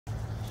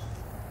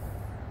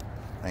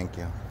Thank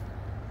you.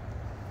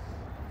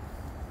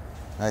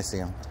 I see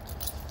him.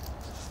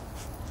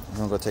 I'm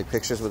gonna go take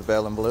pictures with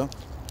Belle and Blue.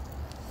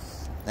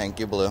 Thank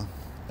you, Blue.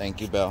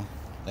 Thank you, Belle.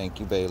 Thank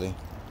you, Bailey.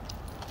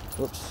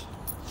 Whoops.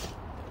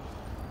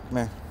 Come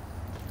here.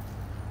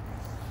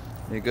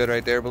 You good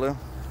right there, Blue?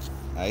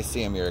 I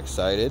see him. You're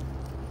excited.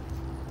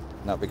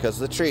 Not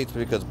because of the treats, but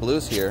because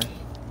Blue's here.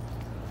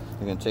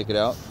 You're gonna take it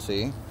out.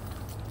 See?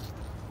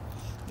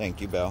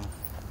 Thank you, Belle.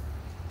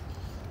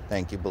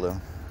 Thank you, Blue.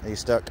 Are you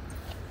stuck?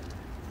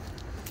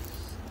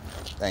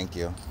 Thank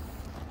you.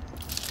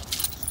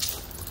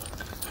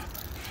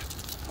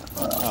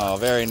 Oh,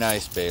 very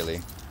nice,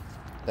 Bailey.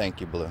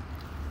 Thank you, Blue.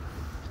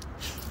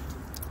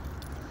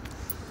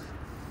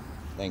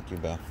 Thank you,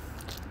 Belle.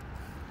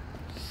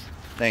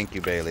 Thank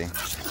you, Bailey.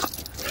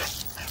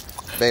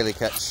 Bailey,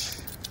 catch.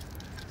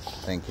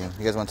 Thank you.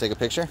 You guys want to take a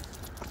picture?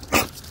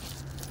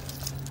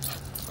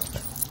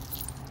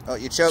 Oh,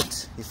 you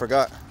choked. You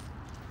forgot.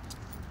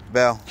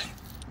 Belle,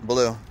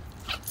 Blue,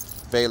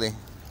 Bailey.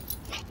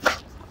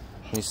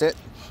 Can you sit?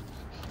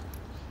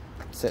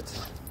 Sit.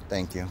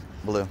 Thank you.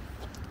 Blue.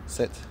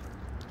 Sit.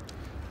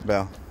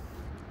 Belle.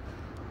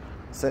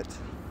 Sit.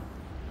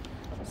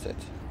 Sit.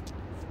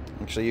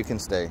 Actually, you can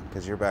stay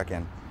because you're back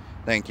in.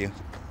 Thank you.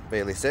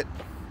 Bailey, sit.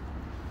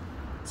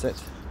 Sit.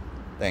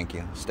 Thank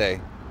you.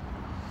 Stay.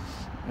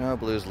 Oh,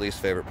 Blue's least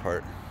favorite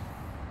part.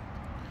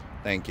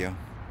 Thank you.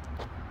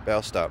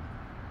 Belle, stop.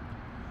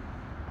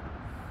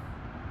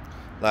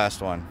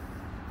 Last one.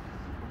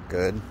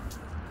 Good.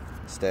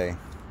 Stay.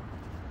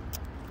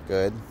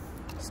 Good.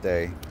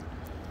 Stay.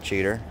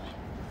 Cheater.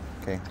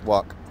 Okay,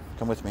 walk.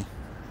 Come with me.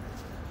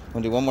 I'm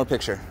gonna do one more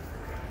picture.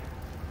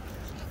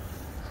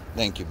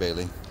 Thank you,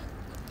 Bailey.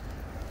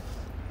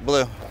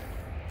 Blue.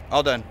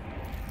 All done.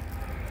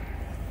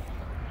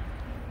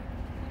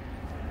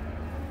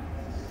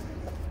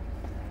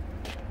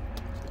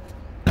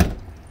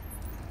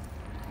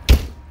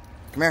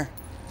 Come here.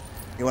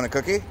 You want a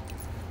cookie?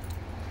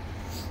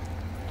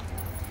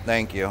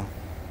 Thank you.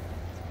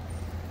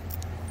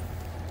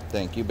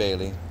 Thank you,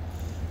 Bailey.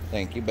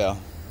 Thank you, Belle.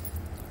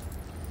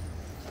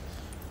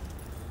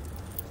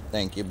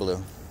 Thank you,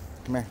 Blue.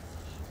 Come here.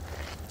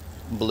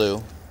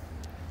 Blue.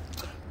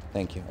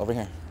 Thank you. Over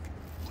here.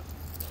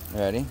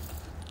 Ready?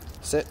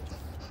 Sit.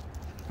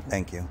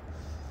 Thank you.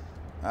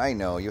 I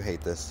know you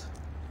hate this.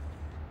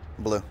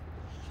 Blue.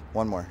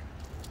 One more.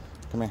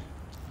 Come here.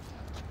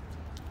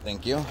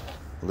 Thank you.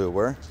 Blue,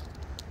 where?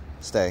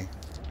 Stay.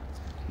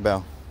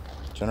 Belle.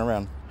 Turn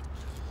around.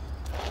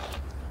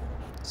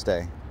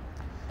 Stay.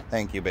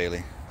 Thank you,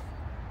 Bailey.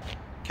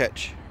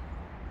 Catch.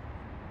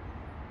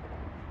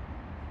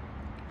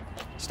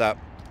 Stop.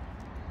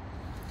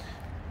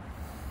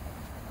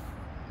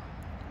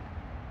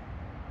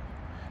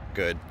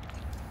 Good.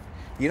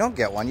 You don't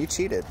get one. You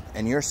cheated.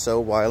 And you're so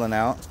wiling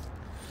out.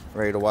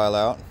 Ready to wile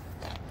out.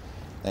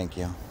 Thank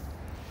you.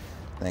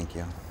 Thank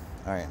you.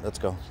 All right, let's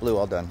go. Blue,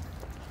 all done.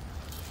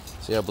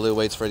 See how Blue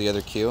waits for the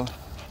other cue?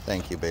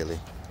 Thank you, Bailey.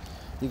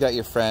 You got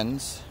your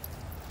friends.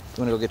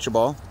 You want to go get your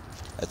ball?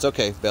 It's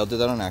okay. Belle did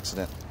that on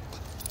accident.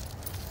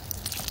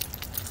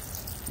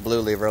 Blue,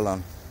 leave her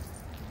alone.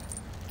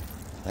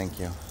 Thank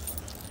you.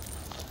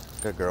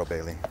 Good girl,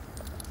 Bailey.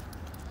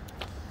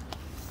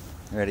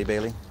 You ready,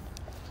 Bailey?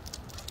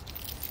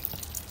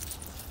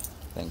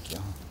 Thank you.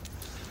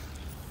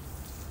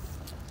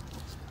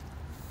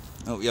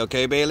 Oh, you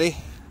okay, Bailey?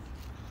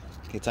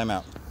 Okay, time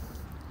out.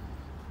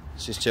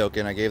 She's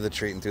choking. I gave the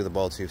treat and threw the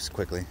ball too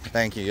quickly.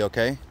 Thank you. You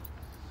okay?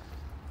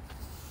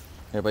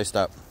 Everybody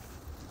stop.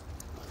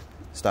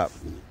 Stop.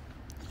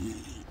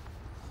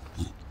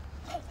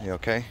 You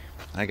okay?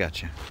 I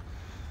got you.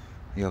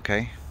 You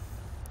okay?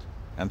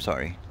 I'm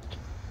sorry.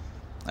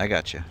 I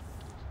got you.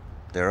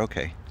 They're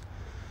okay.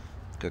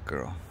 Good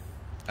girl.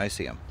 I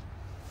see them.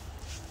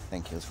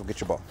 Thank you. Let's go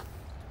get your ball.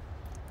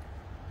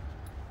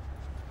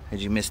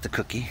 Did you miss the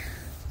cookie?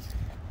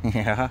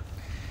 Yeah?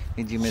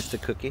 Did you miss the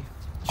cookie?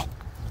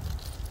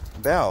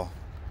 Belle,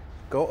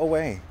 go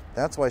away.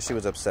 That's why she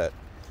was upset.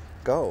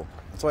 Go.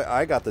 That's why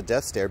I got the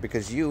death stare,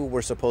 because you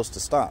were supposed to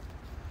stop.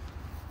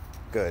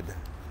 Good.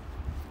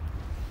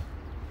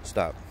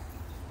 Stop.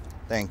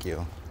 Thank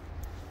you.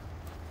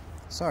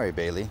 Sorry,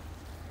 Bailey.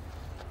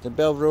 Did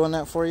Belle ruin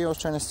that for you? I was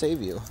trying to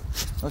save you.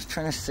 I was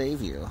trying to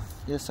save you.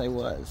 Yes, I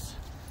was.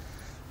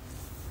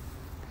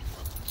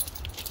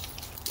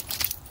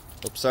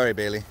 Oops, sorry,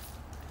 Bailey.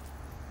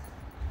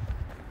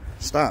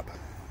 Stop.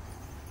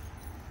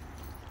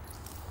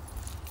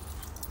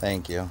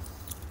 Thank you.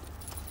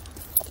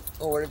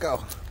 Oh, where'd it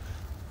go?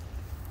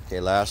 Okay,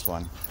 last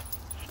one.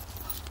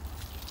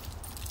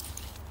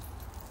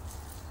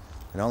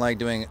 I don't like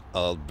doing it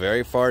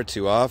very far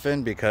too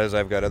often because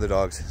I've got other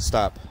dogs.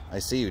 Stop. I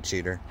see you,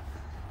 cheater.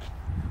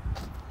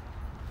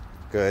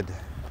 Good.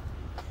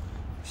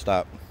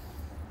 Stop.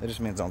 That just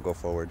means don't go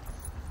forward.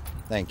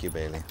 Thank you,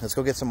 Bailey. Let's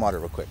go get some water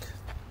real quick.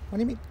 What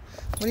do you mean?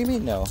 What do you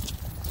mean no?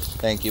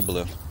 Thank you,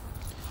 Blue.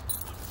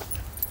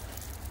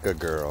 Good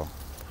girl.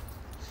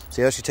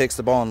 See how she takes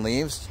the ball and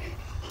leaves?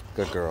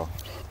 Good girl.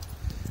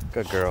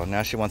 Good girl.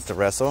 Now she wants to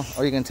wrestle.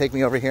 Oh, you gonna take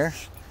me over here?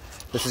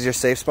 This is your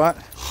safe spot?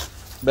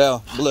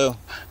 Belle, Blue.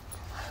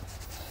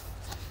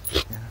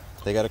 Yeah,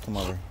 they gotta come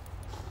over.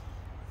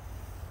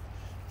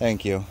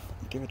 Thank you.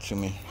 Give it to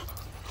me.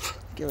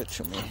 Give it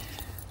to me.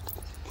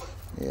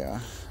 Yeah.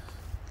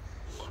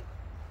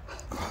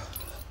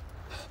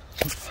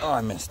 Oh,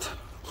 I missed.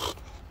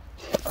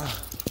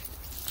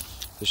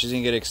 So she's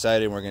gonna get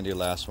excited and we're gonna do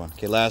last one.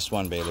 Okay, last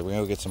one, Bailey. We're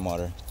gonna go get some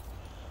water.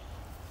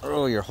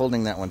 Oh, you're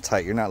holding that one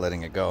tight. You're not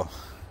letting it go.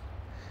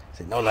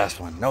 Say, no last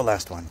one. No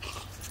last one.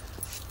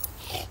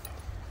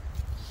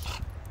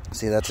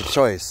 See, that's a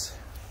choice.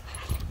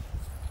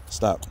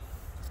 Stop.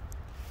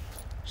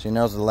 She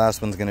knows what the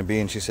last one's gonna be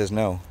and she says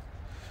no.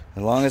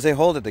 As long as they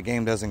hold it, the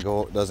game doesn't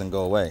go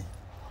away.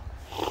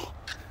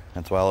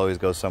 That's why I'll always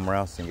go somewhere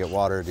else and get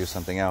water or do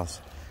something else.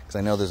 Because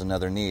I know there's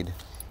another need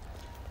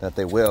that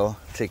they will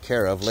take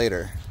care of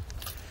later.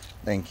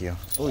 Thank you.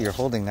 Oh, you're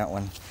holding that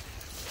one.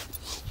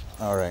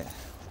 All right.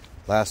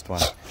 Last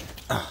one.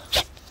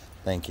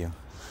 Thank you.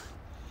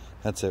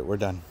 That's it. We're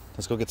done.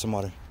 Let's go get some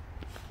water.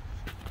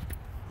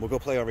 We'll go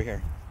play over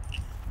here.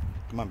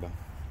 Come on, Bill.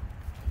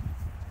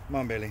 Come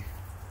on, Bailey.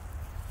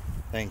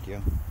 Thank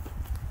you.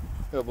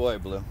 Good boy,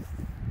 Blue.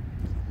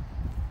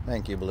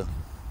 Thank you, Blue.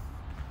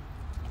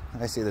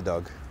 I see the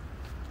dog.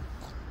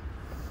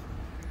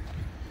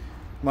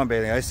 Come on,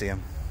 Bailey. I see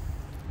him.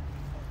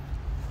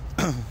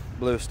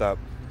 Blue, stop.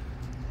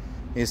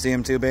 You see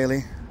him too,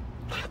 Bailey?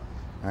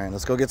 All right,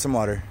 let's go get some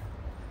water.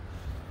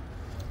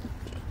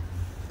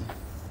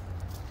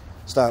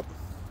 Stop.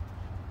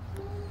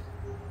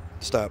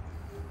 Stop.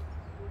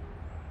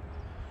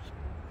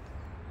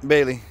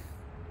 Bailey.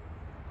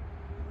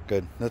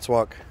 Good. Let's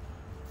walk.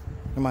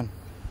 Come on.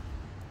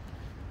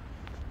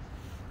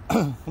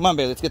 Come on,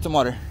 Bailey. Let's get some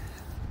water.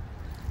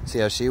 See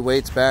how she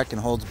waits back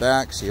and holds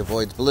back. She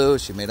avoids Blue.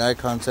 She made eye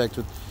contact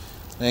with...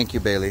 Thank you,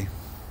 Bailey.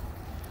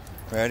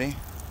 Ready? Do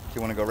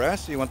you want to go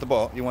rest? Or you want the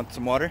ball? You want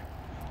some water?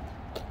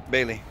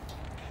 Bailey.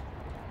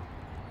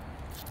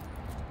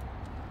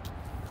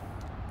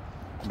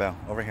 Belle,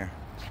 over here.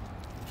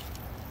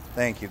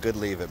 Thank you. Good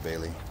leave it,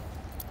 Bailey.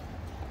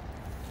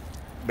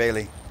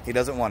 Bailey. He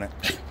doesn't want it.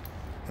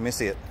 Let me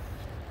see it.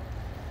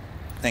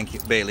 Thank you,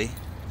 Bailey.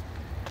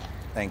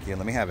 Thank you.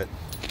 Let me have it.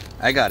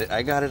 I got it.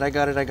 I got it. I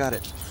got it. I got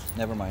it.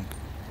 Never mind.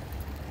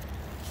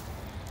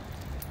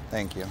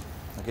 Thank you.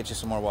 I'll get you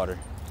some more water.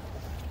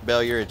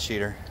 Belle, you're a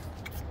cheater.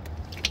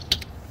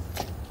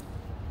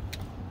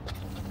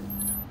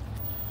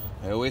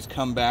 I always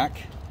come back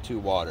to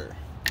water.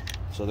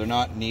 So they're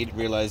not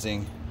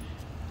realizing.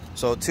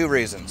 So 2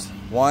 reasons.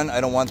 1,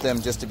 I don't want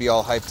them just to be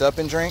all hyped up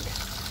and drink.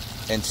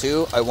 And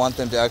 2, I want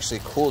them to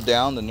actually cool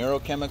down the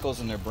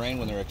neurochemicals in their brain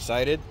when they're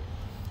excited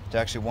to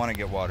actually want to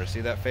get water.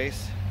 See that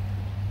face?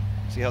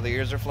 See how the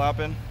ears are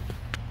flopping?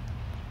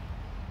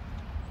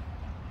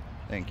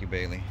 Thank you,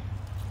 Bailey.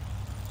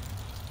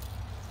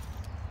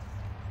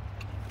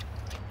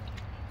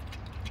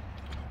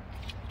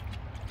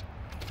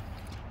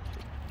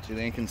 See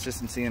the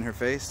inconsistency in her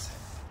face?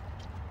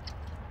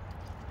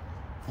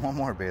 One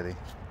more, Bailey.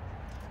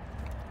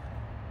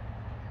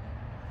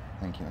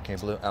 Thank you. Okay,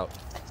 Blue, out.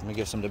 Let me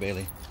give some to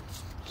Bailey.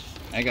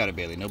 I got it,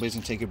 Bailey. Nobody's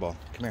gonna take your ball.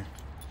 Come here.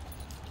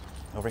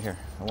 Over here.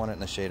 I want it in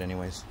the shade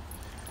anyways.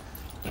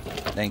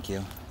 Thank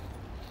you.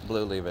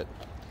 Blue, leave it.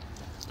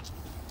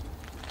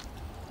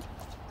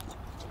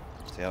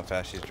 See how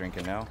fast she's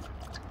drinking now?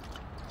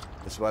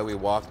 This is why we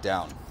walk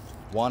down.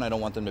 1, I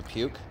don't want them to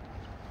puke.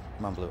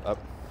 Come on, Blue, up.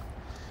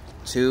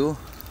 2,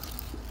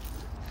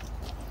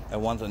 I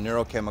want the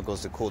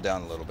neurochemicals to cool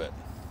down a little bit.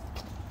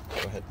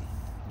 Go ahead.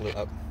 Blue,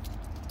 up.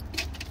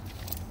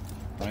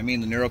 When I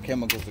mean the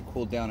neurochemicals to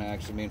cool down, I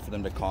actually mean for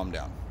them to calm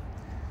down.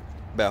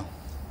 Belle,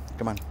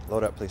 come on,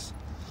 load up, please.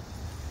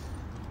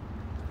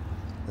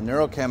 The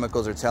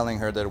neurochemicals are telling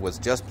her that it was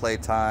just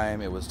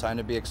playtime, it was time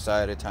to be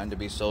excited, time to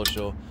be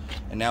social,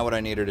 and now what I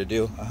need her to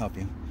do, I'll help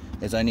you,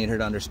 is I need her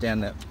to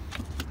understand that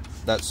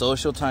that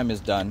social time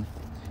is done.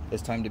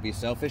 It's time to be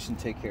selfish and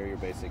take care of your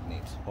basic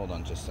needs. Hold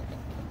on just a second.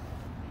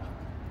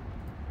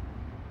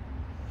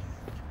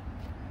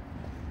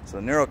 So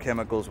the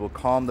neurochemicals will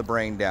calm the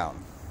brain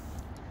down.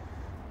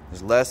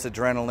 There's less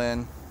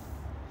adrenaline.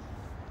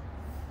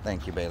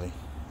 Thank you, Bailey.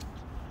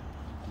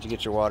 Did you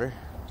get your water?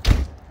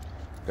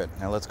 Good.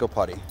 Now let's go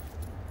potty.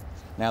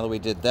 Now that we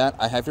did that,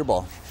 I have your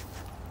ball.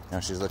 Now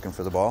she's looking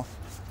for the ball.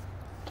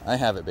 I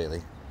have it,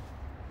 Bailey.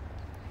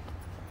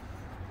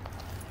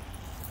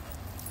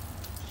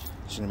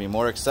 She's going to be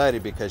more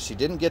excited because she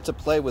didn't get to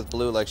play with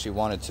Blue like she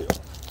wanted to.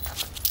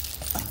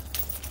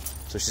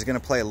 So she's going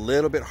to play a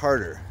little bit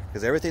harder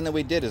because everything that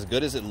we did, as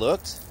good as it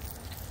looked,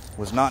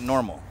 was not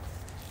normal.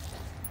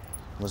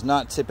 Was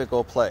not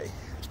typical play.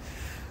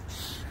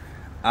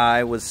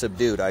 I was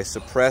subdued. I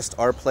suppressed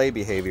our play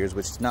behaviors,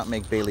 which did not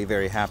make Bailey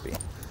very happy.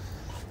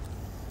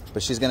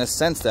 But she's going to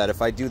sense that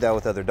if I do that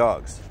with other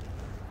dogs.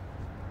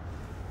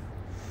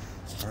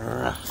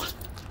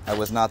 I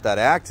was not that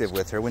active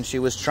with her when she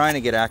was trying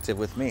to get active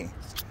with me.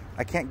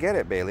 I can't get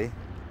it, Bailey.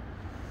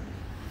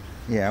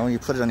 Yeah, when you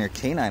put it on your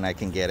canine, I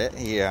can get it.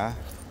 Yeah.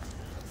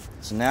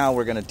 So now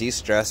we're going to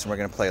de-stress and we're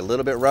going to play a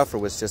little bit rougher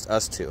with just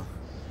us two.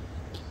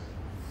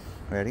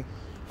 Ready?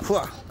 Whew,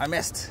 I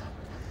missed.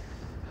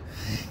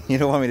 You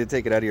don't want me to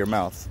take it out of your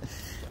mouth.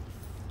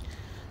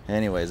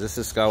 Anyways, this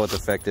is Scott with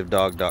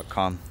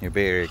EffectiveDog.com, your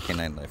Bay Area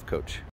Canine Life Coach.